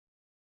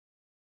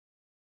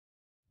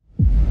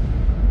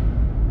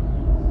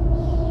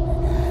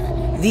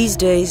These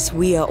days,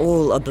 we are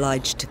all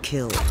obliged to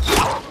kill.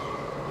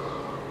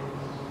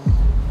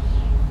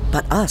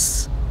 But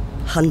us,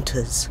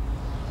 hunters,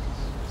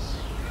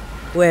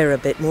 we're a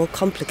bit more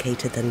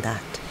complicated than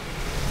that.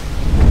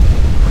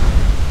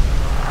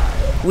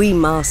 We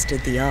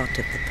mastered the art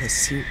of the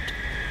pursuit.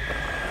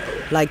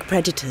 Like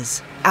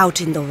predators out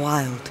in the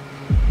wild.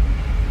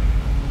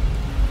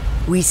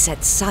 We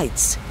set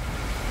sights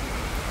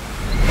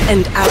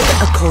and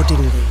act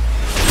accordingly.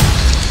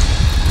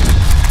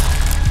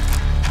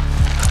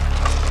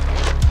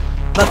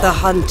 But the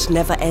hunt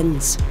never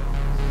ends.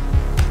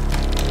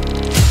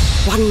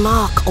 One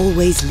mark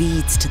always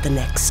leads to the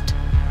next.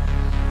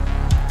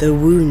 The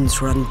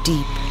wounds run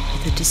deep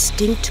with a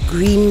distinct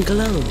green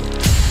glow.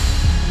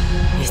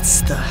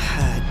 It's the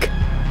hag.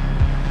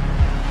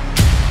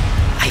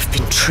 I've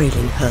been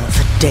trailing her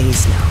for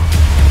days now.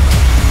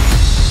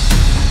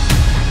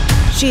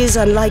 She is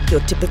unlike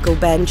your typical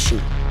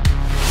banshee.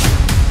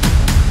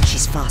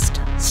 She's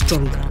faster,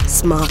 stronger,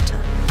 smarter,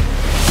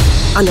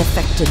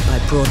 unaffected by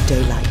broad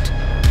daylight.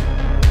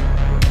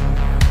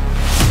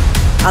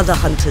 Other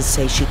hunters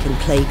say she can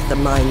plague the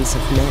minds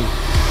of men.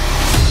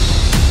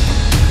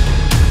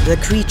 The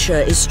creature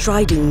is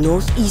striding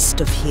northeast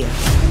of here,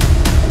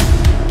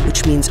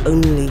 which means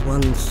only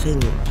one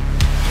thing.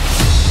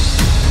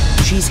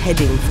 She's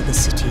heading for the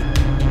city.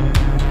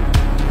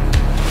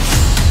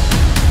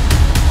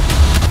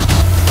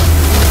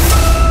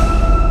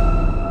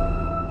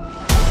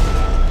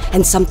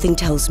 And something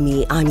tells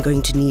me I'm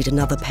going to need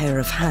another pair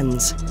of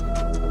hands.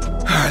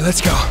 All right,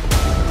 let's go.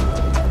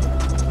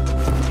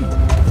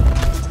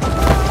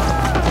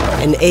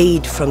 An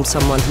aid from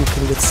someone who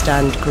can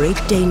withstand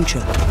great danger.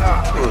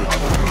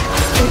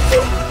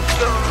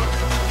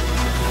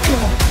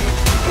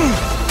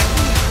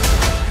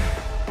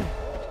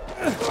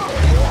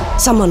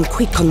 Someone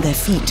quick on their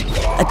feet,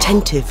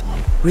 attentive,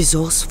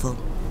 resourceful.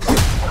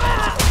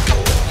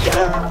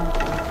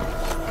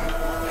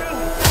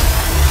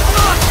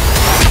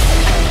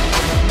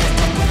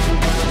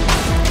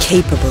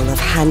 Capable of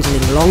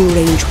handling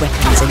long-range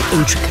weapons and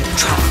intricate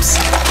traps.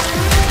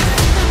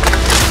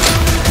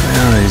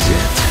 Where is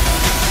it?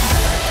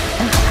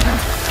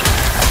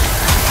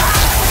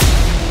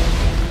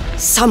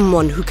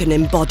 Someone who can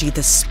embody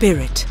the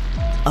spirit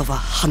of a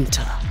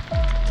hunter.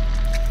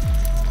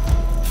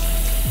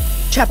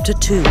 Chapter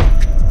 2.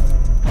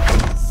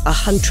 A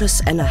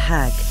Huntress and a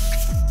Hag.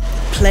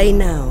 Play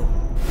now.